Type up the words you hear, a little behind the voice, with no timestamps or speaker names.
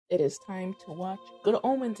it is time to watch Good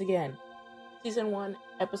Omens again. Season 1,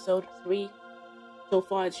 Episode 3. So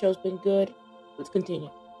far, the show's been good. Let's continue.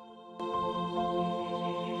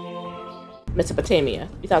 Mesopotamia,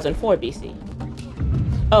 2004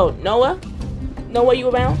 BC. Oh, Noah? Noah, you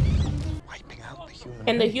around? Wiping out the human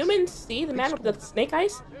Can the race. humans see the man with the snake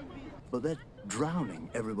eyes? But they're drowning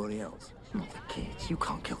everybody else. Not the kids. You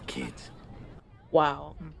can't kill kids.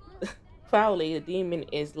 Wow. Crowley, the demon,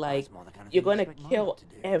 is like, you're gonna kill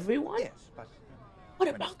everyone? Yes, but What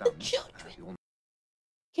when about it's the done, children?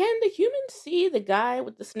 Can the humans see the guy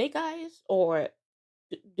with the snake eyes, or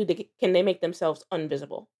can they make themselves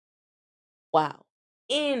invisible? Wow,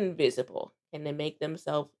 invisible. Can they make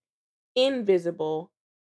themselves invisible,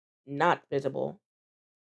 not visible?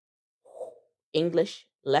 English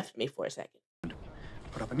left me for a second.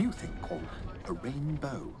 put up a new thing called a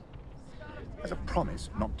rainbow as a promise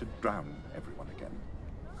not to drown everyone again.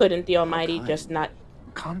 Couldn't the Almighty just not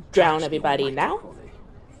Can't drown judge the everybody Almighty, now? Crawley.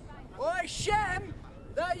 Oi, Shem!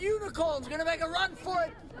 That unicorn's gonna make a run for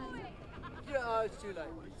it! Yeah, it's too late.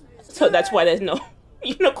 So that's why there's no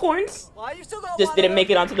unicorns? Why, you still got Just one didn't of make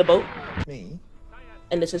it onto the boat? Me?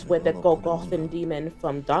 And this is where the Golgothan demon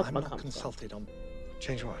from I'm Dogma not comes from. consulted on...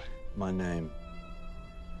 Change what? My name,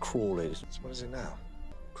 Crawley. So what is it now?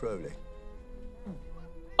 Crowley.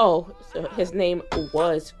 Oh, so his name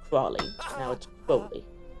was Crawley. Now it's Crowley.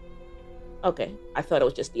 Okay, I thought it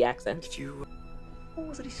was just the accent. Did you... What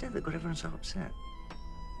was it he said that got everyone so upset?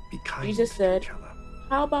 Be kind Jesus to said, each other.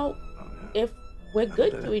 how about Oh, yeah. if we're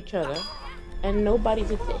good to each other and nobody's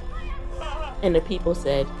a dick? And the people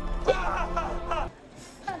said,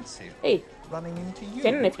 Fancy hey, running into you.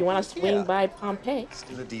 Kenan, if you want to swing Yeah. by Pompeii,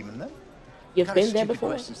 Still a demon then? you've What kind been of there stupid before.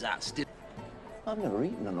 questions that still... I've never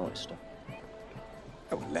eaten an oyster.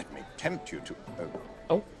 Oh, let me tempt you to...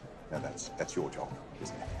 Oh, No, that's your job,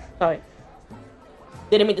 isn't it? sorry.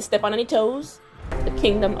 Didn't mean to step on any toes. The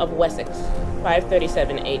Kingdom of Wessex,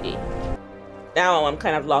 537 AD. Now I'm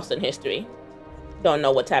kind of lost in history. Don't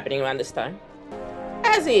know what's happening around this time.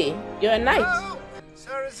 Azzy, you're a knight. Hello,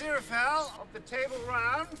 Sir Aziraphale of the Table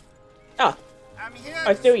Round. Oh, I'm here.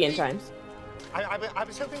 Arthurian times. I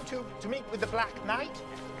was hoping to meet with the Black Knight.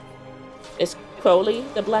 Is Crowley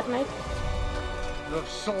the Black Knight? You have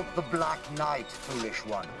sought the Black Knight, foolish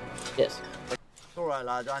one. Yes. It's all right,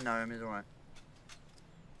 lad. I know him. He's all right.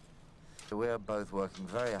 We're both working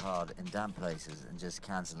very hard in damp places and just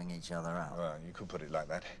cancelling each other out. Well, you could put it like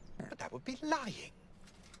that. But that would be lying.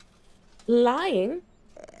 Lying?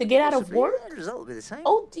 To get out of Possibly, work? yeah, the result would be the same.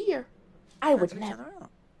 Oh dear. I would Cancel each never. other out.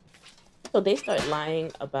 So they start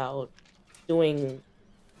lying about doing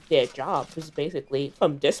their jobs, basically,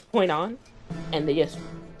 from this point on. And they just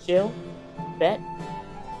chill, bet.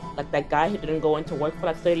 Like that guy who didn't go into work for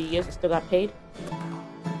like 30 years and still got paid.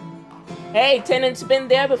 Hey, Tennant's been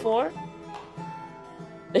there before.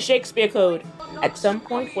 The Shakespeare Code. At some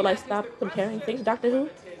point, will I stop comparing things, Doctor Who?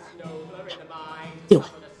 Do it.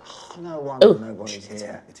 No wonder Ooh. nobody's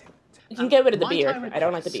here. You can get rid of the beard. I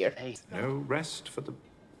don't like the beard. No rest for the...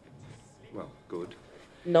 well, good.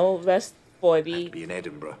 No rest for To the be in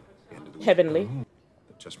Edinburgh. The end of the week. heavenly.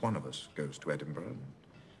 But just one of us goes to Edinburgh and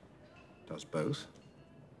does both.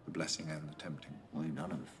 The blessing and the tempting. Well, you're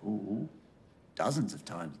not a fool. Dozens of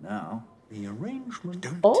times now. The arrangement...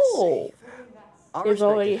 Don't Oh, Our they've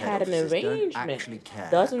already respective had head an offices don't arrangement. actually care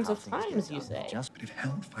Dozens how of things get times, you done. say. Just But if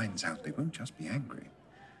hell finds out, they won't just be angry.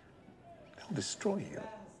 They'll destroy you.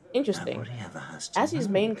 Interesting. nobody ever has to As his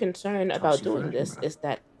know. main concern about you doing for this Edinburgh. is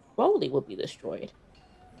that Crowley will be destroyed,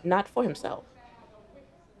 not for himself. I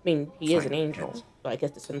mean, he is an Fine, angel, yes. so I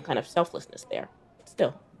guess there's some kind of selflessness there. But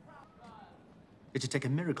still. It'd take a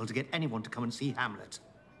miracle to get anyone to come and see Hamlet.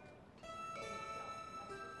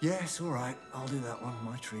 Yes, all right. I'll do that one.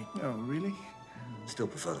 My treat. Oh, really? Still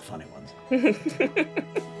prefer the funny ones.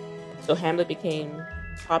 So Hamlet became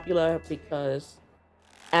popular because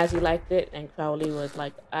as he liked it, and Crowley was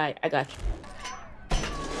like, I got you.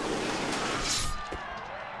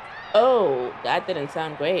 Oh, that didn't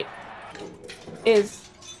sound great. Is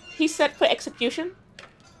he set for execution?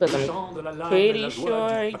 Because I'm pretty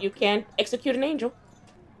sure you can't execute an angel.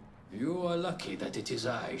 You are lucky that it is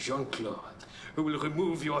I, Jean-Claude, who will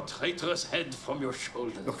remove your traitorous head from your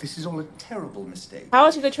shoulders. Look, this is all a terrible mistake. How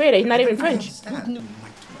is he the traitor? He's not even I French. understand.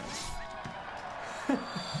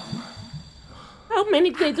 How many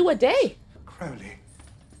do they do a day? Crowley.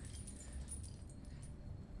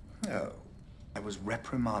 No. I was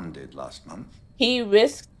reprimanded last month. He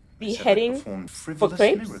risked They said I beheading performed for frivolous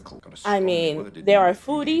crepes? miracle. Got a I strongly mean, worded there are note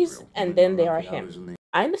from foodies Gabriel. and then there are The hours him. and the-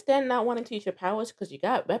 I understand not wanting to use your powers because you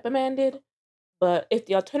got reprimanded, but if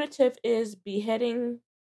the alternative is beheading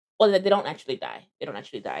Well, they don't actually die. They don't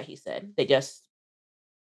actually die, he said. They just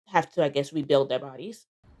have to, I guess, rebuild their bodies.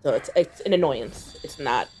 So it's an annoyance. It's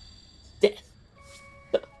not death.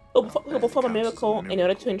 But he'll perform a miracle in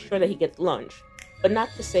order to ensure that he gets lunch, but not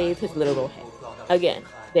to save his literal head. Again,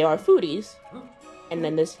 they are foodies, and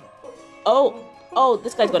then this. Oh,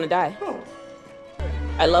 this guy's gonna die.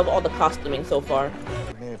 I love all the costuming so far.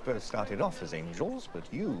 We may have both started off as angels, but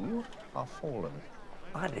you are fallen.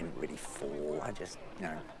 I didn't really fall. I just,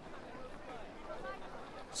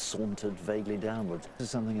 sauntered vaguely downwards to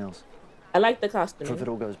something else. I like the costuming, If it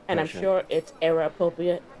all goes and I'm pear-shaped. sure it's era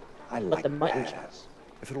appropriate. I But like the mutton bears.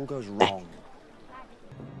 If it all goes wrong,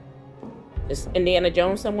 is Indiana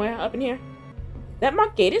Jones somewhere up in here? That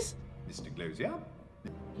Mark Gatiss? Mr. Glosia?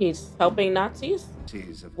 He's helping Nazis?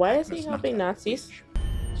 Tears of Why is he Agnes helping Nutter. Nazis?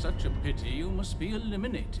 Such a pity you must be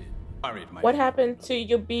eliminated. Worried, my What happened to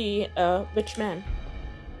you be a rich man?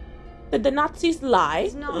 Did the Nazis lie?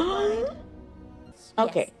 He's not worried.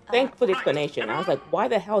 Okay, Yes, thanks for the explanation. I was like, why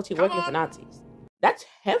the hell is he working for Nazis? That's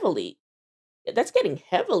getting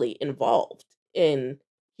heavily involved in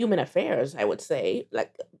human affairs, I would say.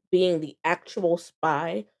 Like, being the actual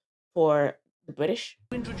spy for the British.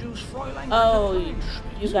 Introduce Fräulein Oh,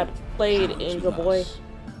 Greta you got played, Come Angel to Boy. us.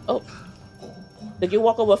 Oh, did you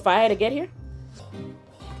walk over fire to get here?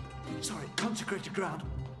 Sorry, consecrated ground.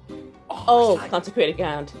 Oh, consecrated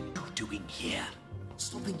ground. What are you doing here?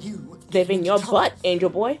 Stopping you. Saving your butt, Angel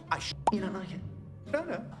Boy. You don't like it?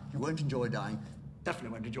 No. you won't enjoy dying. Definitely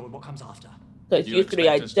won't enjoy what comes after. Because You you three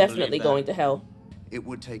are expect us to believe definitely that? going to hell. It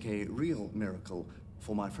would take a real miracle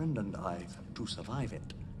for my friend and I to survive it.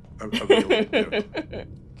 A real miracle.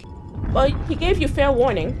 Well, he gave you fair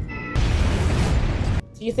warning.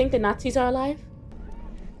 Do you think the Nazis are alive?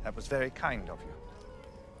 That was very kind of you.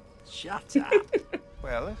 Shut up.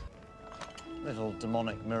 Well, Little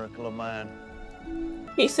demonic miracle of man.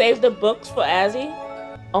 He saved the books for Azzy?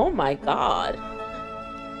 Oh my god.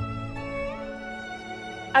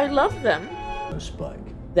 I love them. No spike.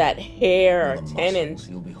 That hair, The muscles 10 inch.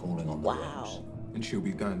 You'll be hauling on the ropes. Wow. And she'll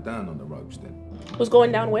be going down on the ropes then. Who's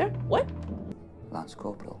going down where? What? Lance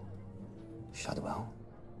Corporal. Shadowell.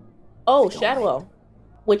 Oh, Shadowell.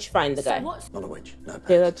 Witch find the guy. Not a witch. No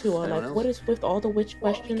The other pets. two are Anyone like, else? what is with all the witch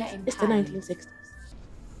questions? getting It's the panned? 1960s.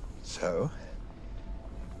 so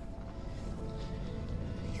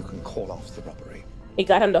you can call off the robbery. He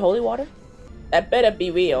got him the holy water? That better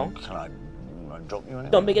be real. Can I drop you in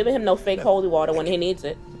it? Don't be giving him no fake holy water when he needs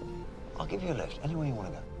it. I'll give you a lift. Anywhere you want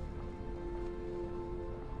to go.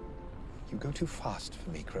 You go too fast for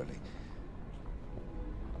me, Crowley.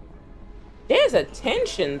 There's a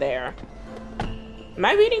tension there. Am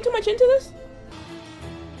I reading too much into this?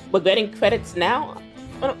 We're getting credits now?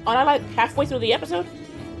 Aren't I like halfway through the episode?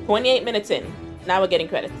 28 minutes in. Now we're getting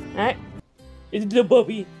credits. Alright? It's the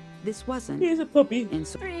puppy. This wasn't Here's a puppy. in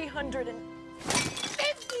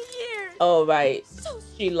 350 years. Oh, right.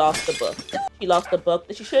 She lost the book. She lost the book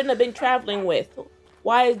that she shouldn't have been traveling with.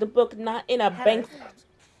 Why is the book not in a bank?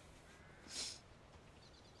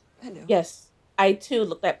 Hello. Yes, I too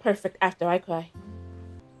look that perfect after I cry.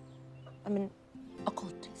 I'm an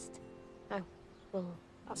occultist. Oh, well,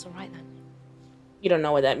 that's all right then. You don't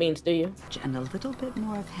know what that means, do you? and a little bit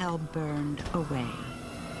more of hell burned away.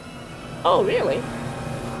 Oh, really?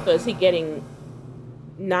 So is he getting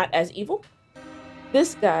not as evil?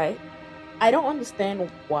 This guy, I don't understand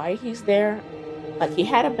why he's there. Like, he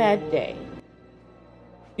had a bad day.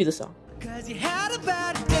 Cue the song. 'Cause you had a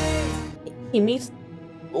bad day. He meets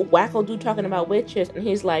a wacko dude talking about witches, and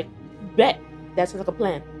he's like, bet, that's like a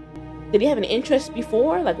plan. Did he have an interest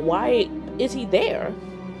before? Like, why is he there?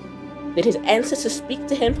 Did his ancestors speak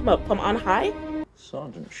to him from on high?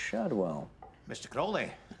 Sergeant Shadwell. Mr.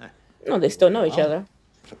 Crowley, No, they still know each other.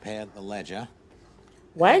 prepared the ledger.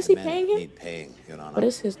 Why is he Men paying him? Need paying, Your Honor. What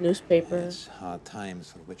is his newspaper? It's hard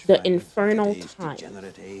times for which The fragments of Infernal today's Times.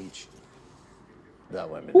 degenerate age. That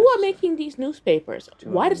won't be Who are necessary. making these newspapers?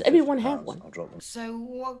 Why does everyone have one? I'll drop them. So,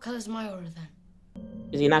 what color's my order then?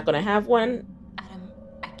 Is he not going to have one? Adam,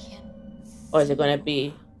 I can't. Or is it going to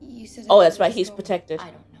be... You said Oh, that's right, he's protected. I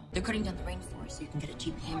don't know. They're cutting down the rainforest so you can get a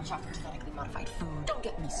cheap ham shop for genetically modified food. Don't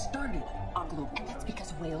get me started on glue. And that's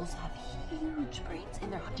because whales have huge brains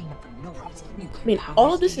and they're hunting them for no reason. I mean,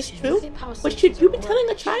 all of this is true? But should you be telling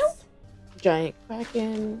a child? Giant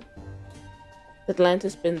Kraken.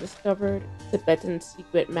 Atlantis been discovered. Tibetan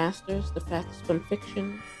secret masters. The facts from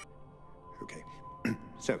fiction. Okay.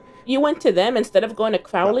 So, You went to them instead of going to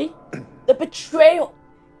Crowley? The betrayal!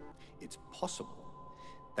 it's possible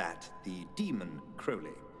that the demon Crowley...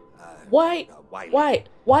 Why? Wiley-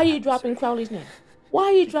 Why are you dropping Crowley's name? Why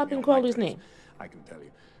are you dropping Crowley's name? I can tell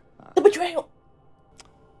you. The betrayal!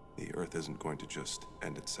 The Earth isn't going to just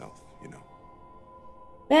end itself, you know.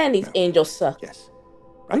 Man, these angels suck. Yes.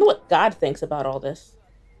 I wonder what God thinks about all this.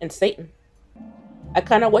 And Satan. I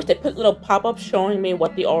kind of wish they put little pop-ups showing me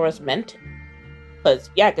what the auras meant. Because,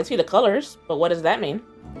 yeah, I can see the colors, but what does that mean?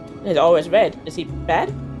 His aura's red. Is he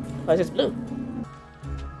bad? Or is it blue?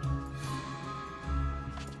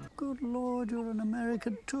 Good Lord, you're an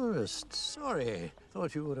American tourist. Sorry.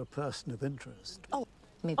 Thought you were a person of interest. Oh,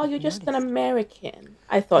 you're just an American.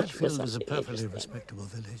 I thought you were Redfield is a something perfectly interesting. respectable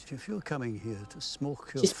village. If you're coming here to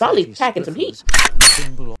smoke your She's probably fatty packing some heat. spliffers and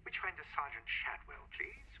thimble- Which friend is Sergeant Shadwell,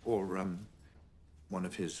 please? Or, one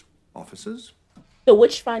of his officers? The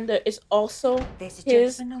Witchfinder is also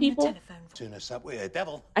his people. Tune us up with a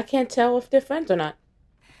devil. I can't tell if they're friends or not.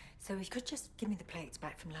 So you could just give me the plates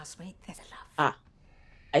back from last week. There's a love. Ah,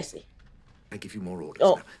 I see. I give you more orders.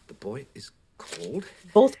 Oh. Now, the boy is called...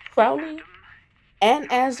 Both Crowley and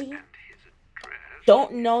Azzy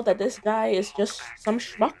don't know that this guy is just some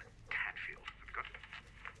schmuck.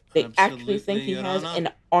 They actually think he has an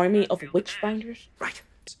army of witchfinders. Right.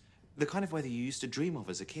 The kind of weather you used to dream of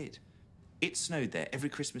as a kid. It snowed there every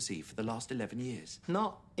Christmas Eve for the last 11 years.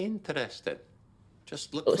 Not interested.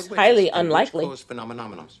 Just look It was for highly witches and unlikely. witch-cause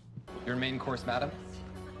phenomenons. Your main course, madam.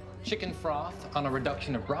 Chicken froth on a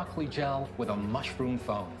reduction of broccoli gel with a mushroom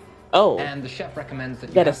foam. Oh. And the chef recommends that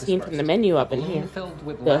You got a have this scene first. from the menu up A in balloon here. filled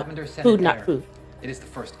with The lavender scented food, not air. food. It is the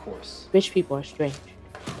first course. Rich people are strange.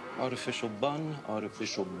 Artificial bun,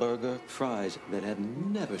 artificial burger, fries that have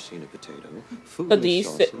never seen a potato. Food So do you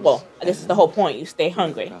sit? Well, I guess it's the whole point. You stay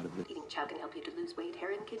hungry. Eating chow can help you to lose weight.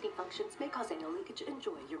 Hair and kidney functions may cause anal leakage.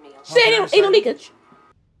 Enjoy your meal. Say anal leakage.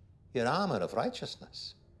 Your armor of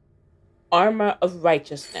righteousness. Armor of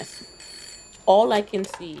righteousness. All I can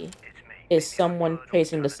see is someone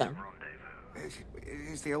praising the sun.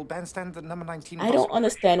 Is the old bandstand the number 19? I don't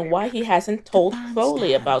understand why he hasn't told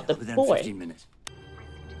Crowley about the boy.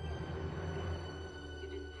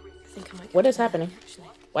 What is happening?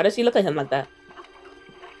 Why does he look at him like that?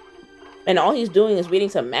 And all he's doing is reading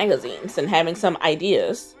some magazines and having some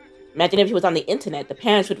ideas. Imagine if he was on the internet, the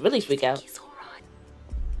parents would really freak out.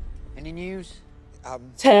 Any news?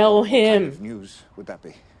 Tell What kind him. of news would that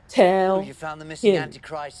be? Tell You found the missing him.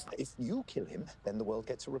 Antichrist. If you kill him, then the world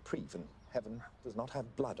gets a reprieve, and heaven does not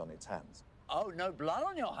have blood on its hands. Oh, no blood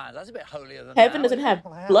on your hands. That's a bit holier than Heaven thou. doesn't have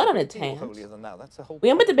Well, I am blood on a its deal hands. holier than thou. That's the whole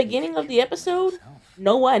Remember the point. beginning of the episode?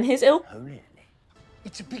 Noah and his ilk?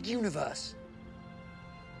 It's a big universe.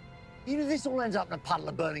 Even if this all ends up in a puddle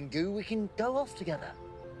of burning goo, we can go off together.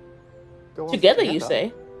 Go on Together, you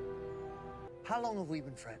say? How long have we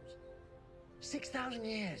been friends? 6,000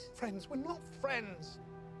 years. Friends, we're not friends.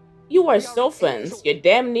 You are so friends. You're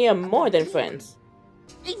damn near more than friends.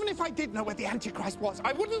 Even if I did know where the Antichrist was,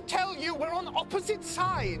 I wouldn't tell you. We're on opposite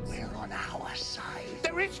sides. We're on our side.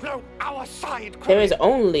 There is no our side, There is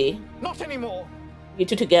Crowley. only Not anymore. you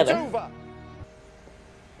two It's together. over.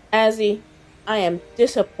 Azzy, I am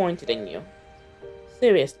disappointed in you.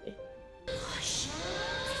 Seriously.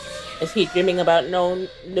 Is he dreaming about no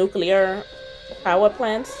nuclear power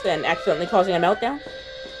plants and accidentally causing a meltdown?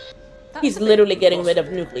 He's literally getting rid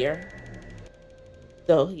of nuclear.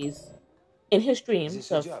 So he's in his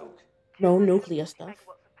dreams of no nuclear stuff.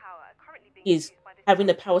 He's having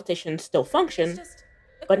the power station still function,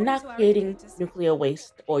 but not creating nuclear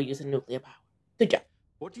waste or using nuclear power. Good job.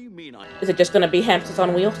 What do you mean Is it just gonna be hamsters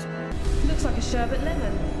on wheels? Looks like a sherbet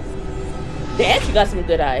lemon. They actually got some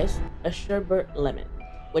good eyes. A sherbet lemon,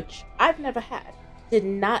 which I've never had. Did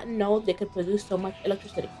not know they could produce so much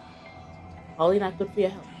electricity. Probably not good for your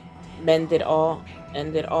health. Men did all,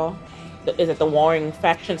 end it all. Is it the warring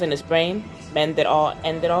factions in his brain? Men did all,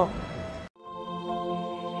 end it all.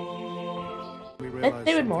 That's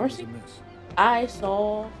David Morrissey. I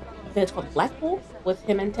saw, I think it's called Blackpool, with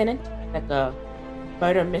him and Tennant. Like a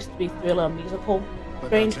murder mystery thriller musical.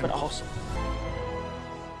 Strange but awesome.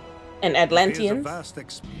 And Atlanteans.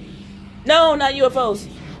 No, not UFOs.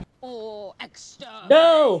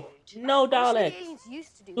 No! No Daleks.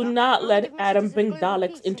 Do not let Adam bring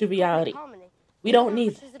Daleks into reality. We don't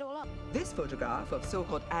need that. This photograph of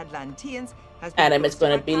so-called Atlanteans has Adam is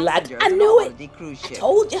gonna be like, I knew it! I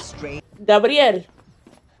told you! Gabriel.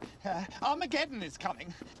 Armageddon is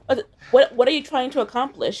coming. What are you trying to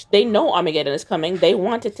accomplish? They know Armageddon is coming. They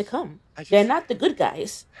want it to come. They're not the good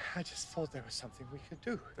guys. I just thought there was something we could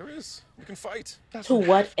do. There is. We can fight. To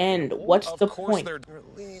what end? What's the point? They're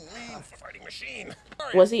a lean fighting machine.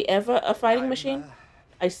 Was he ever a fighting machine?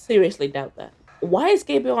 I seriously doubt that. Why is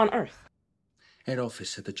Gabriel on Earth? Head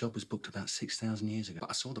office said the job was booked about 6,000 years ago. But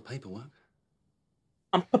I saw the paperwork.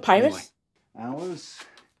 On Papyrus? Anyway, ours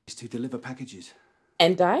is to deliver packages.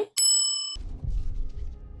 And die?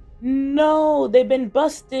 No, they've been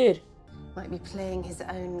busted. Might be playing his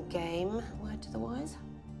own game. Word to the wise.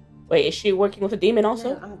 Wait, is she working with a demon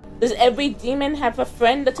also? No, Does every demon have a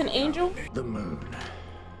friend that's an angel? The moon.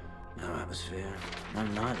 No atmosphere. No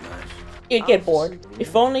nightlife. You'd get bored.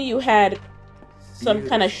 If only you had some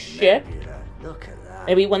kind of ship. Look at that.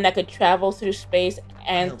 Maybe one that could travel through space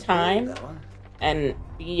and time and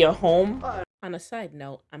be your home. On a side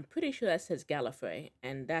note, I'm pretty sure that says Gallifrey,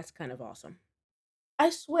 and that's kind of awesome.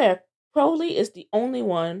 I swear, Crowley is the only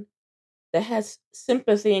one that has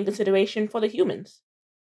sympathy and consideration for the humans.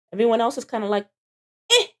 Everyone else is kind of like,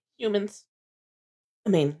 humans. I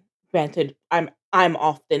mean, granted, I'm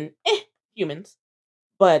often humans,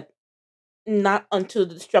 but not unto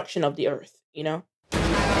the destruction of the earth, you know?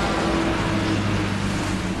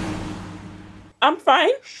 I'm fine.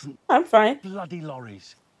 I'm fine. Bloody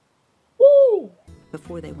lorries. Woo!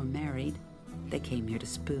 Before they were married, they came here to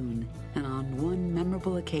spoon, and on one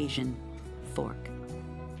memorable occasion, fork.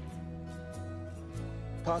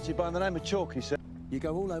 Party by the name of Chalk, he said. You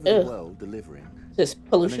go all over Ugh. the world delivering. This And then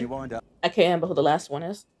pollution. you wind up. I can't remember who the last one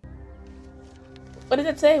is. What did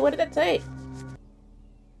that say? What did that say?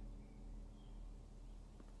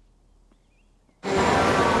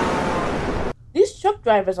 These truck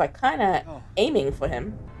drivers are kind of aiming for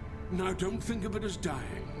him. Now don't think of it as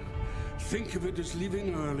dying. Think of it as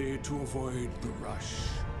leaving early to avoid the rush.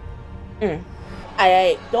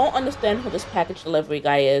 I don't understand who this package delivery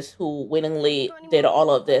guy is who willingly did all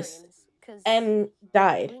of this and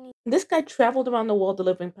died. This guy traveled around the world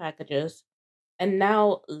delivering packages and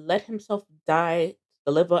now let himself die to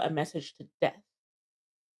deliver a message to death.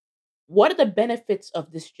 What are the benefits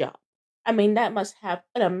of this job? I mean, that must have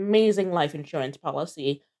an amazing life insurance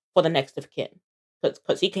policy for the next of kin.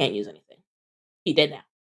 Because he can't use anything. He did now.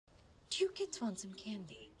 Do you kids want some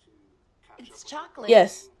candy? It's chocolate.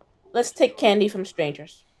 Yes. Let's take candy from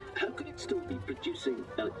strangers. How can it still be producing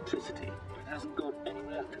electricity? It hasn't got any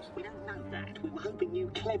motors. We don't know that. We were hoping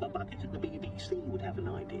you clever buggers at the BBC would have an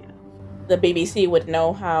idea. The BBC would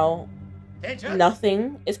know how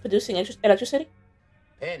nothing is producing electricity?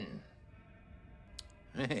 Pin.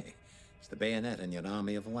 Hey, it's the bayonet in your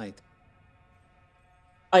army of light.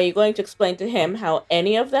 Are you going to explain to him how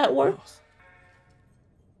any of that works?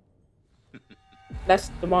 That's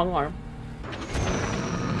the wrong arm.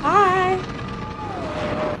 Hi!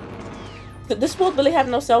 Could this world really have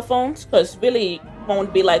no cell phones? Because really,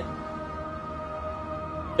 won't be like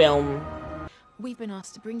film. We've been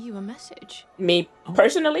asked to bring you a message. Me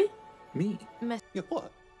personally? Me? You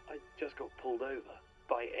what? I just got pulled over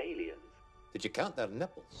by aliens. Did you count their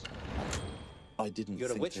nipples? I didn't. You're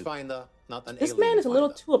a think witch that- finder, not an This alien man is a little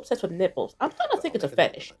finder. too obsessed with nipples. I'm starting to think it's a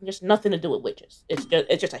fetish. Just nothing to do with witches. It's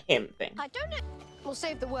just a him thing. I don't know. We'll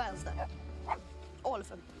save the whales, though. All of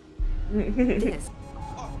them. This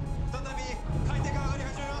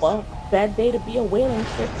Well, bad day to be a whaling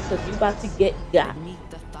ship because you about to get got. beneath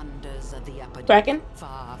the thunders of the upper Kraken? deep,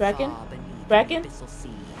 far, Kraken? far beneath Kraken? the abyssal sea.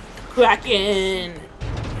 Kraken!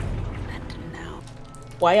 And now,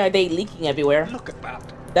 Why are they leaking everywhere? Look at that.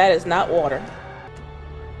 That is not water.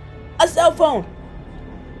 A cell phone!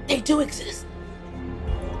 They do exist.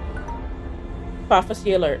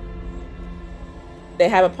 Prophecy alert. They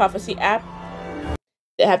have a prophecy app.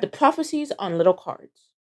 They have the prophecies on little cards.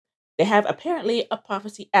 They have apparently a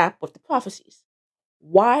prophecy app with the prophecies.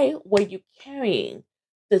 Why were you carrying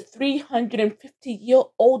the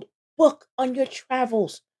 350-year-old book on your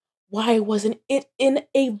travels? Why wasn't it in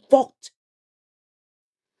a vault?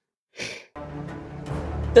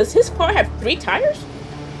 Does his car have 3 tires?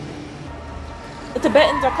 The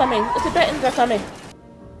Tibetans are coming. The Tibetans are coming.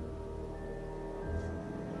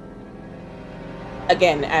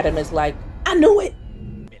 Again, Adam is like, I knew it.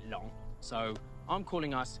 Bit long. So I'm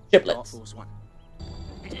calling us Triplets. Dark Force 1.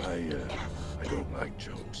 I don't like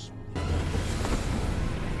jokes.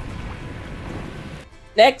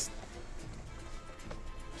 Next.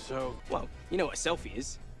 So, well, you know what a selfie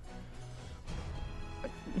is.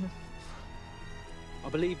 I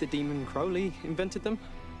believe the demon Crowley invented them.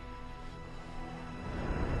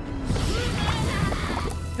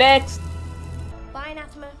 Next. Bye,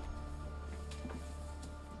 Anathema.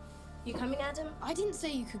 You coming, Adam? I didn't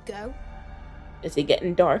say you could go. Is it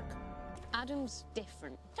getting dark? Adam's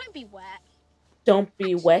different. Don't be wet. Don't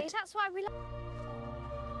be wet. That's why we.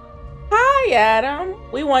 Hi,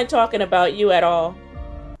 Adam. We weren't talking about you at all.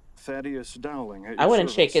 Thaddeus Dowling. At I your wouldn't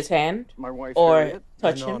shake service. his hand My wife or Harriet.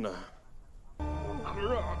 touch An him. honor.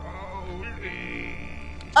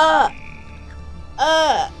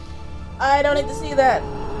 I don't need to see that.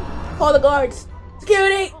 Call the guards.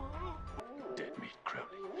 Security. Dead meat, Crowley.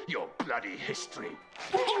 Your bloody history.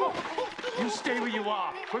 You stay where you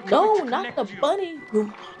are. We're No, coming to not the connect you. bunny.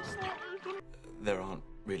 You There aren't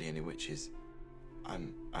really any witches.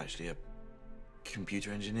 I'm actually a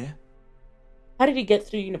computer engineer. How did he get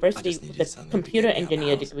through university with a something to computer get me out the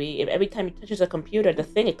engineer house. degree if every time he touches a computer, the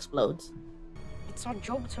thing explodes? It's our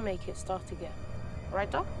job to make it start again. Right,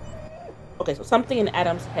 Doc? Okay, so something in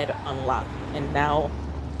Adam's head unlocked, and now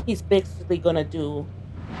he's basically gonna do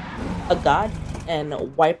a god and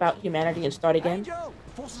wipe out humanity and start again. Joe!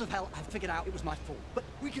 Forces of hell have figured out it was my fault, but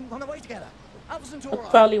we can run away together. Alvison's all right.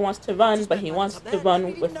 Crowley wants to run, but he wants to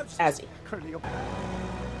run with Azzy.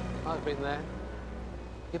 I've been there.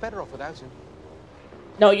 You're better off without him.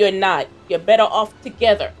 No, you're not. You're better off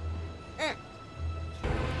together.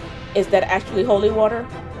 Is that actually holy water?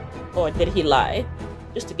 Or did he lie?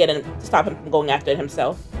 Just to get him, to stop him from going after it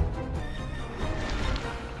himself.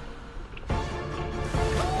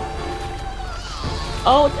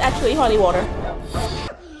 Oh, it's actually holy water.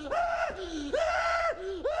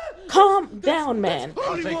 Calm down, man.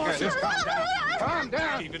 I'll take care of this. Calm down. Calm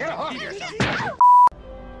down. Get off yourself.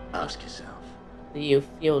 Ask yourself, Do you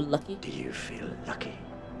feel lucky? do you feel lucky?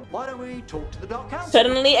 Why don't we talk to the Dark Council?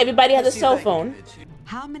 Suddenly, everybody has a cell phone.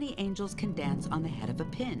 How many angels can dance on the head of a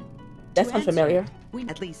pin? That's To answer unfamiliar. it, we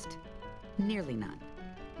at least nearly none.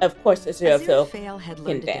 Of course, Aziraphale Aziraphale had can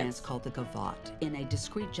learned a dance. dance called the Gavotte in a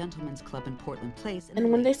discreet gentleman's club in Portland Place. in And the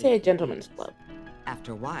when they late say a 80s. gentleman's club,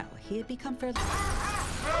 After a while, he had become fairly.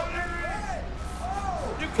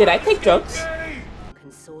 did I take drugs?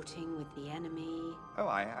 Consorting with the enemy. Oh,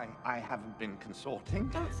 I haven't been consorting.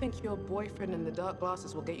 Don't think your boyfriend in the dark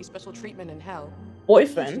glasses will get you special treatment in hell.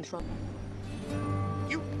 Boyfriend?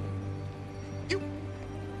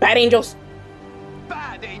 Bad angels.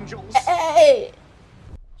 Bad angels. Hey!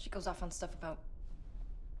 She goes off on stuff about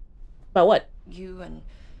About what? you and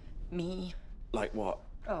me. Like what?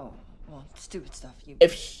 Oh, well, stupid stuff. You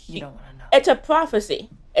If you don't want to know. It's a prophecy.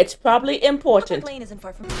 It's probably important. Lane isn't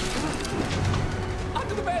far from.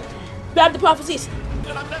 Under the bed. Grab the prophecies.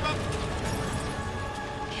 And I've never.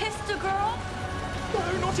 Kissed a girl?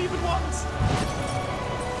 No, not even once.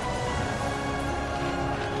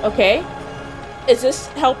 Okay. Is this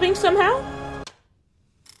helping somehow?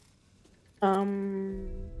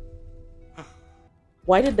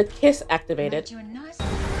 Why did the kiss activate it?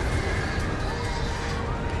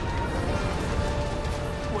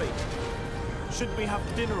 Wait, shouldn't we have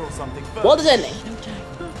dinner or something first? World is ending.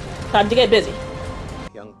 Time to get busy.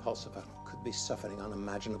 Young Pulsifer could be suffering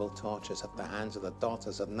unimaginable tortures at the hands of the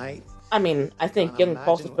daughters of night. I mean, I think young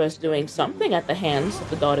Pulsifer is doing something at the hands of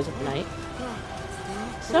the Daughters of Night.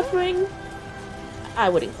 Suffering? I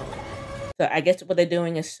wouldn't call it. So I guess what they're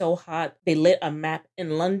doing is so hot, they lit a map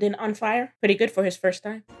in London on fire. Pretty good for his first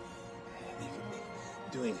time.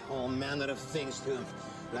 Doing all manner of things to him,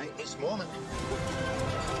 like this moment.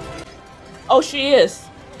 Oh, she is.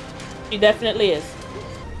 She definitely is.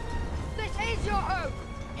 This is your home.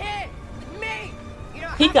 Here, with me. You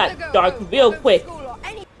don't He have got to go dark home, real go to quick. school or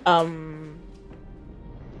any-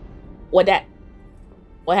 What that?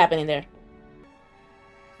 What happened in there?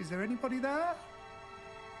 Is there anybody there?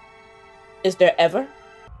 Is there ever?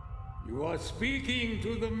 You are speaking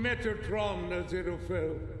to the Metatron,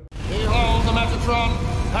 Aziraphale. Behold the Metatron,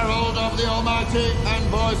 herald of the Almighty, and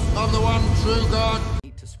voice of the one true God.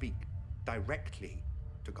 Need to speak directly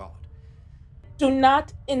to God. Do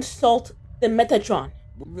not insult the Metatron.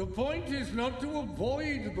 The point is not to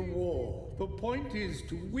avoid the war. The point is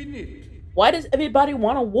to win it. Why does everybody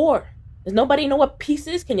want a war? Does nobody know what peace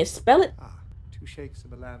is? Can you spell it? Two shakes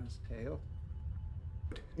of a lamb's tail.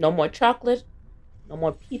 No more chocolate. No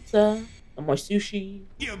more pizza. No more sushi.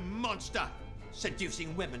 You monster!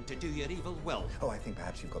 Seducing women to do your evil will. Oh, I think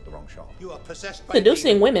perhaps you've got the wrong shot. You are possessed by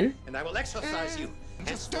Seducing demons, women. and I will exorcise you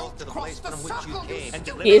henceforth to the place from which you came. And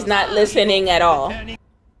He is not listening at all.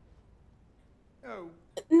 Oh.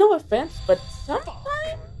 No offense, but sometimes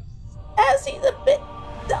as he's a bit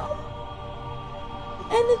dumb.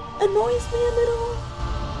 And it annoys me a little.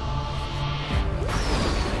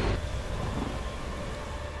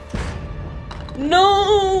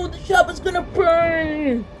 No! The shop is gonna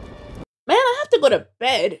burn! Man, I have to go to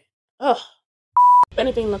bed. Ugh. If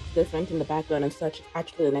anything looks different in the background and such, it's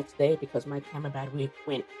actually the next day because my camera battery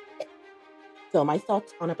went. So my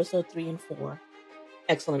thoughts on episode 3 and 4.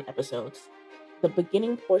 Excellent episodes. The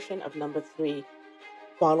beginning portion of number 3,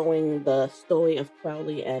 following the story of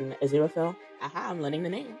Crowley and Aziraphale. Aha, I'm learning the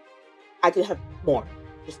name. I could have more.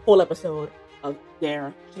 Just whole episode of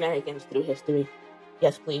their shenanigans through history.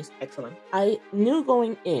 Yes, please. Excellent. I knew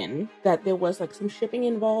going in that there was like some shipping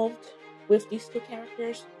involved with these two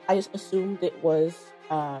characters. I just assumed it was,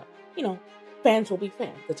 fans will be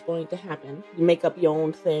fans. It's going to happen. You make up your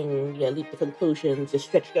own thing, you leap to conclusions, you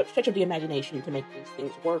stretch of the imagination to make these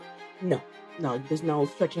things work. No, there's no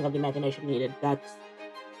stretching of the imagination needed.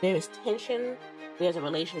 There is tension, there's a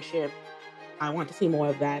relationship. I want to see more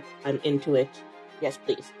of that. I'm into it. Yes,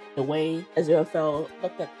 please. The way Aziraphale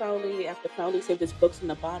looked at Crowley after Crowley saved his books in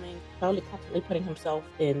the bombing, Crowley constantly putting himself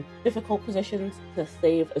in difficult positions to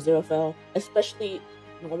save Aziraphale, especially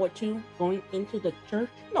in World War II, going into the church.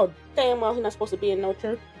 No, damn well he's not supposed to be in no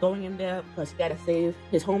church. Going in there because he gotta save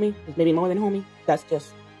his homie, maybe more than homie. That's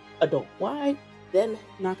just adult. Why? Then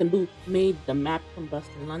Knock and Booth made the map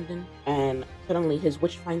combust in London, and suddenly his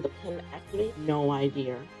Witchfinder pin activated. No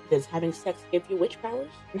idea. Does having sex give you witch powers?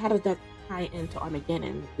 And how does that tie into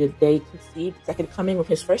Armageddon? Did they conceive the second coming with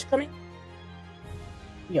his first coming?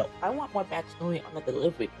 Yo, I want more backstory on the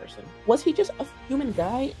delivery person. Was he just a human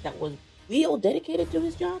guy that was real dedicated to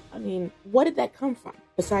his job? I mean, what did that come from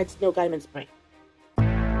besides Neil Gaiman's brain?